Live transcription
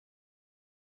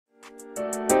Hey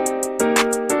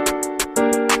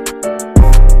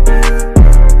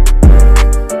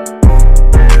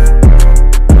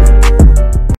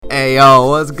yo,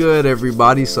 what's good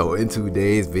everybody? So in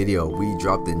today's video we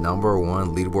dropped the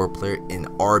 #1 leaderboard player in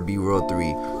RB World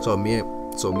 3. So me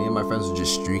and my friends were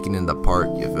just streaking in the park,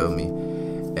 you feel me?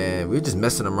 And we were just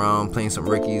messing around, playing some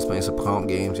Rickies, playing some comp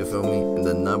games, you feel me? And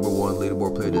the #1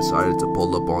 leaderboard player decided to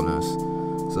pull up on us.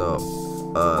 So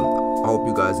I hope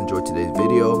you guys enjoyed today's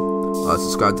video.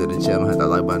 Subscribe to the channel, hit that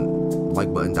like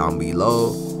button down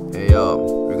below. Hey yo,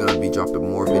 we're gonna be dropping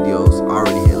more videos. I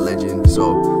already hit legend,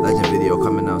 so legend video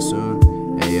coming out soon.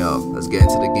 Hey yo, let's get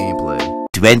into the gameplay.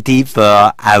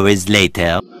 24 hours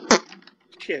later.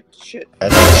 Shit.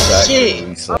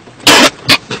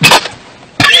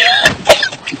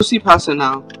 Who's he passing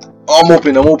now? Oh, I'm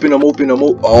open.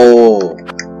 Oh,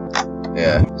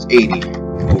 yeah, it's 80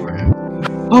 over him.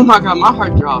 Oh my god, my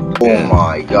heart dropped. Oh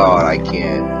my god, I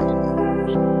can't.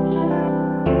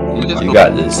 You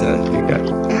got this, you got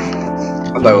it. I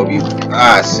thought it would be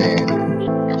passing.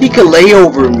 He could lay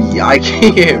over me. I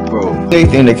can't, bro.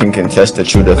 Anything that can contest a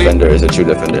true defender is a true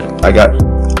defender. I got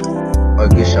a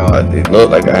good shot. It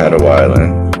looked like I had a while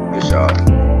in. Good shot.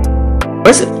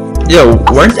 What's it? Yo,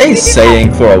 weren't they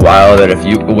saying for a while that if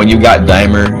when you got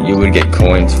Dimer, you would get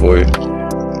coins for it?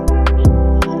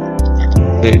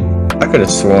 Dude, I could have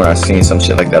sworn I seen some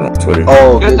shit like that on Twitter.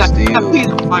 Oh, good steal.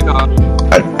 Oh my god.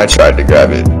 I tried to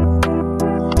grab it.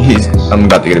 I'm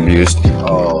about to get abused.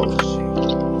 Oh shit.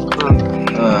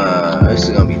 This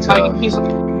is gonna be tough.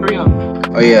 Hurry up.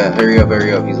 Oh yeah, hurry up.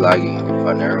 He's lagging.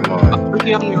 Oh, never mind.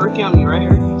 Ricky on me, right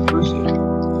here.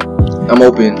 I'm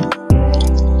open.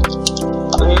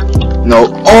 Right here. No.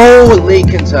 Oh, late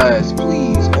contest,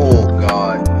 please. Oh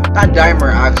god. That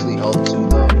dimer actually helped too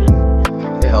though.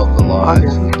 It helped a lot. I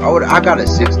got a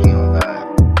 60 on that.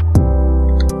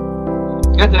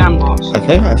 Get the damn boss. I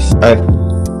think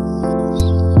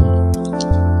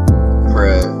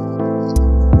Bruh.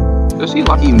 He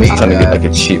lucky. He made trying to get like a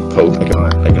cheap poke. I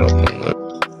can open it.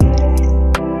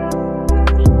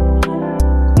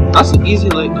 That's an easy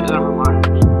layup. Never mind.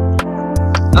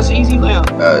 That's an easy layup.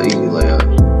 Easy layup.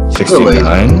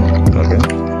 69? Okay.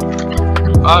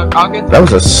 I'll get that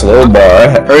was a slow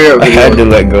bar. I had to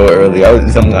let go early.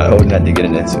 I'm not holding that to get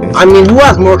in that space. I mean, who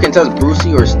has more contest,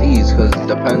 Brucey or Steez? Because it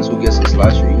depends who gets the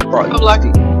slasher. You probably like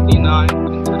 59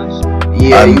 contest.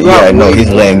 Yeah, no,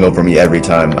 he's laying over me every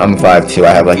time. I'm 5'2".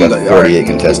 I have like a 48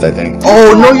 contest, I think.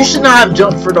 Oh no, you should not have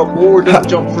jumped for the board. Don't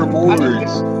jump for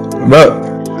boards. Bro,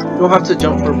 you don't have to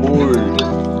jump for boards.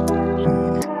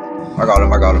 I got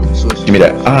him. Switch. Give me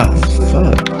that. Fuck.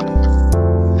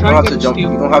 You don't have to jump. You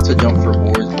don't have to jump for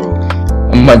boards, bro.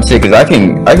 I'm about to say, cause I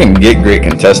can get great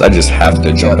contests. I just have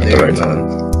to jump at the right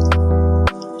time.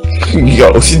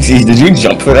 Yo, did you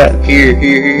jump for that?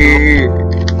 Here.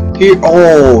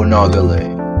 Oh no, delay.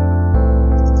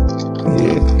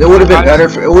 Yeah. It would have been better.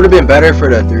 It would have been better for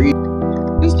the 3.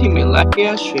 This teammate laggy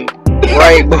as shit.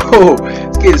 Right, bro.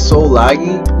 It's getting so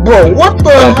laggy, bro. What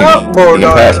the hell, bro?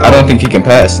 No, I don't think he can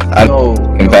pass. No,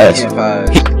 he can't pass.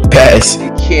 He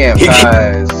can't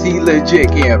pass. He legit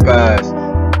can't pass.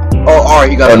 Oh, alright,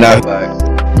 he got now. Back.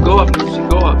 Go up, Brucey.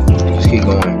 Go up. Just keep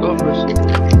going. Go up, Brucey.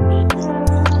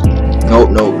 No,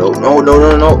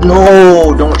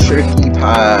 don't tricky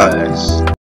pass.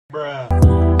 Bruh.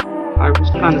 I was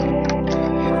trying to...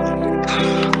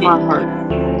 My heart.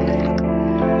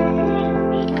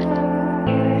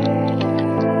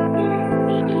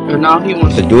 And now he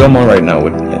wants to do him on right now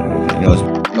with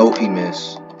no, he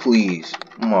missed. Please.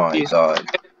 Oh my god.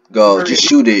 Go, just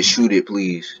shoot it,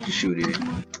 please. Just shoot it.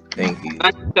 Thank you.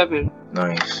 97.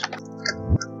 Nice.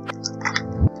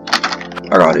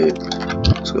 I got it.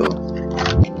 Let's go.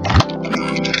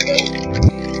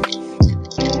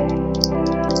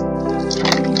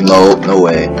 No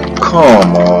way.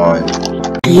 Come on.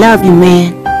 I love you,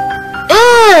 man.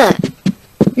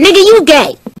 Nigga, you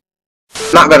gay.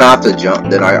 Not gonna have to jump.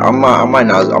 Then I might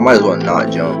as well not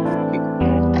jump.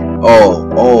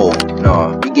 Oh,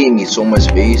 no. He gave me so much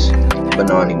space, but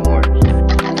not anymore.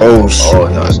 Oh shit. Oh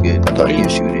no, it's good. I thought he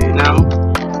could shoot it. Now.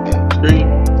 Yeah. Stream.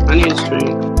 I need a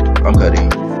stream. I'm cutting.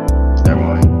 Never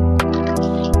mind.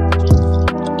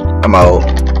 I'm out.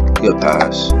 Good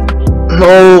pass.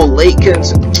 No, late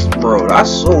bro, that's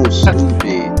so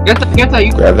stupid. Get that.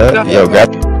 You grab that. Yo,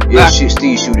 grab it. Yeah,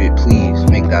 Steve, shoot it, please.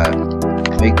 Make that.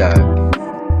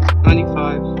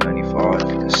 95.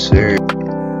 Yes, sir.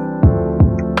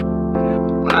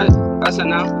 That's it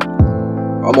now.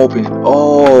 I'm open.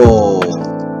 Oh.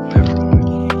 Never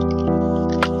mind.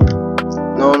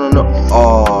 No.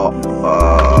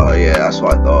 Yeah, that's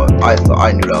what I thought.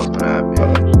 I knew that was gonna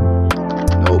happen.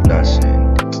 Nope, that's it.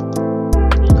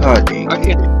 God dang. I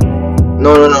can't.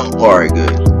 No. Alright, good.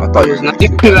 I thought you was were not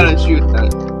even gonna shoot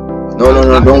that. No,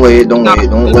 don't lay it. Don't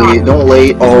lay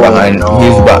it. Oh, behind. no.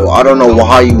 He's behind. I don't know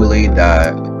how you laid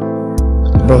that.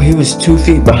 Bro, he was 2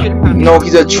 feet behind. No,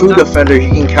 he's a true defender. He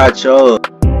can catch up.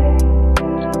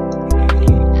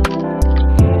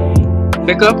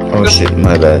 Pick up. Oh shit,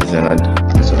 my bad.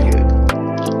 It's okay.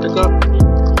 Pick up.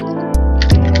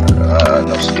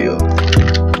 No steal.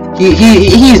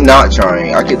 He's not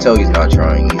trying. I can tell he's not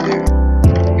trying either.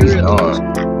 He's not.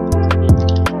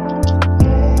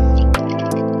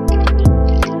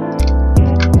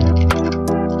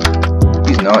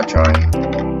 He's not trying.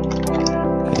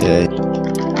 Yeah.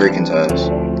 Great contest.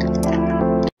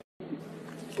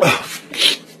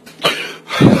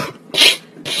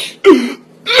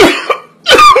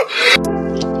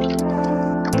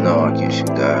 No, I can't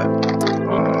shoot that.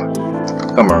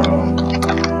 Come around.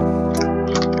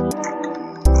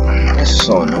 This is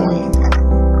so annoying.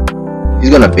 He's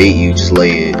gonna bait you, just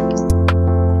lay it.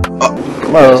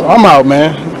 Bro, I'm out,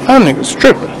 man. That nigga's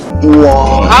tripping.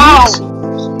 Wow. Ow!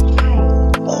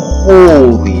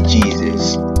 Holy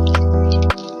Jesus.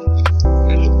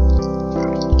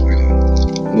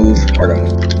 Move. I got it.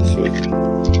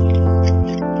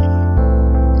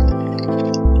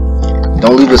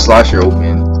 Don't leave the slasher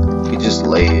open. You just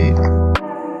lay it.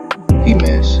 He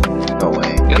missed. No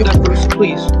way. Get that first,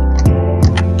 please.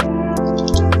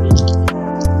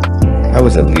 That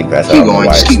was a lead pass. Keep going.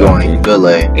 Just keep going. Good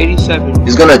lay. 87.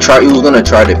 He's gonna try. He was gonna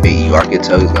try to bait you. I could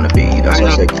tell he's gonna bait you. That's why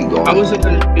I said keep going. I wasn't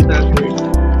gonna do that for you.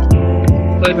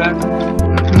 Play back.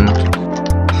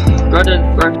 Guard it.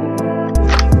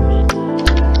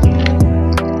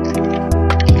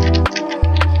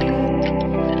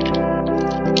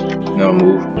 No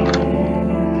move.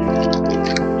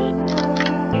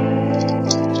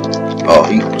 Oh,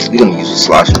 he's gonna use a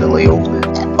slasher to lay over it.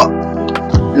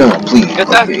 No, please. Get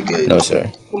that. Okay, good. No, sir.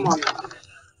 Come on.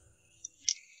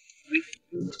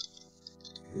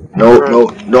 No,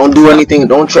 don't do anything.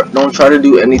 Don't try to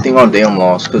do anything on damn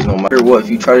loss, because no matter what, if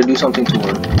you try to do something to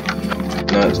her,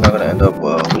 no, it's not gonna end up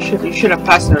well. You should have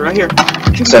passed that right here.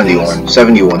 71.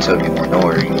 Don't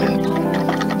worry.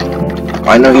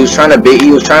 I know he was trying to bait.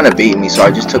 He was trying to bait me, so I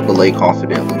just took the lay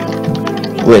confidently.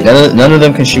 Wait, none of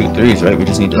them can shoot threes, right? We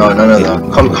just need to. No, none of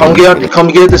them. Come get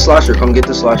the slasher. Come get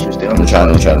the slasher. Stay on the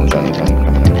I'm trying.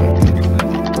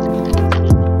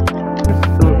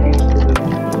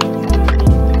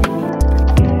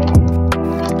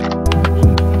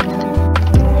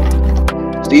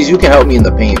 These you can help me in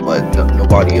the paint, but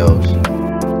nobody else.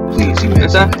 Please, he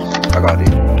missed. I got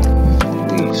it.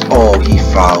 Please. Oh, he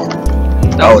fouled.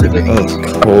 That would have been easy.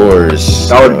 Of course.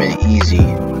 That would have been easy.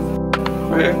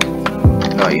 Right.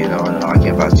 No, I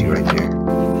can't pass to you right there.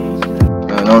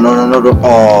 No.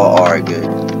 Oh, alright, good.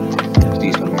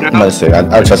 Please come here. I'm gonna say,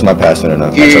 I trust my passing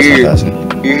enough. I trust my passing.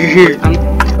 Here.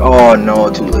 Oh, no,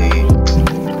 too late.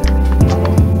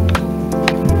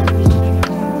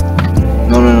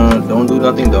 No, don't do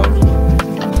nothing, though.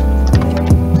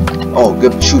 Oh,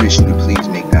 good. Shoot it, please.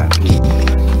 Make that.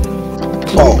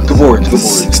 Oh, good board.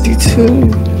 62.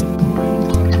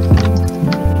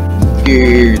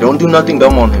 Here, don't do nothing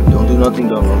dumb on him. Don't do nothing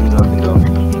dumb.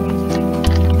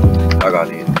 I got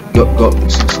it. Go.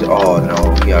 Oh no,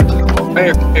 he had to come up.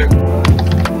 Right here.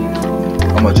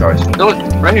 I'm gonna try some. Don't.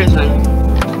 Right here, son.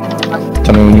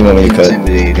 Tell me when you want me to cut.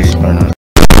 Intimidated. Or not.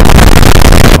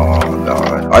 Oh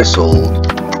god, I sold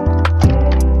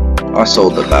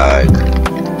the bag.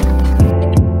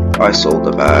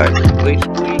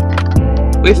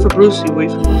 Wait for Brucey. I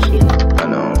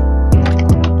know.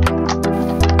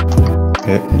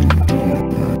 Okay.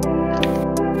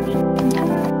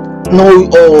 No,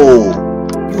 oh,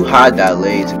 you had that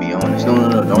lay, to be honest. No,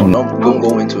 don't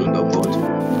go into it.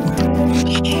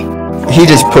 He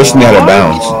just pushed me out of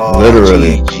bounds,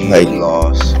 literally. GG, Like,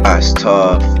 lost. That's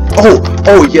tough.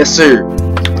 Oh, yes, sir.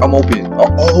 I'm open.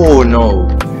 Oh no,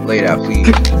 lay that, please.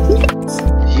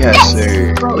 Yes,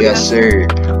 sir.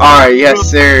 Alright, yes,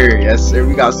 sir.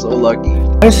 We got so lucky.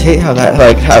 I just hate how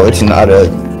it's not a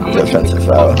defensive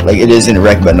foul. Like, it is in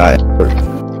rec, but not.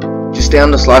 Just stay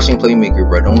on the slashing playmaker,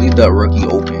 bro. Don't leave that rookie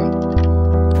open.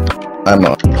 I'm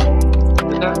up.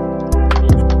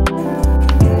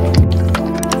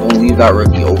 Don't leave that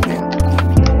rookie open.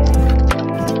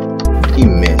 He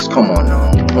missed. Come on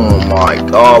now. Oh my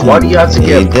god. Why do you have to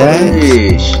get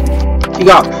pushed? He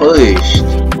got pushed.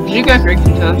 Did you get great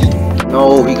contest?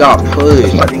 No, he got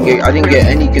pushed. I didn't get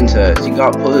any contest. He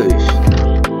got pushed.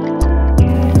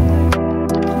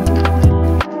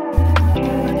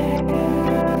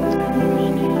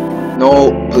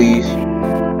 No, please.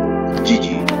 GG.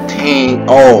 Dang.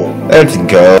 Oh. Let's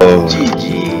go.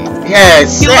 GG.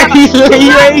 Yes, sir.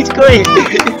 You rage quit.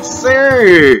 Yes,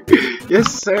 sir.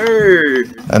 Yes, sir.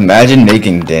 Imagine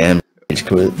making damn rage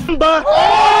quit.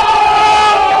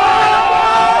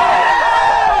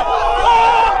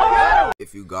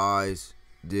 If you guys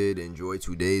did enjoy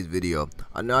today's video,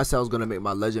 I know I said I was gonna make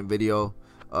my legend video,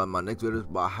 my next video,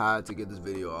 but I had to get this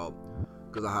video out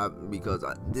because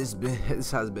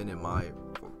this has been in my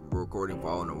recording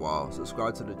file in a while.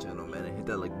 Subscribe to the channel, man, and hit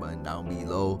that like button down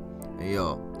below. And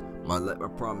yo, I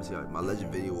promise you, my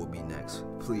legend video will be next.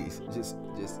 Please, just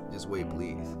wait,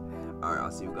 please. All right,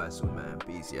 I'll see you guys soon, man.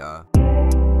 Peace, y'all.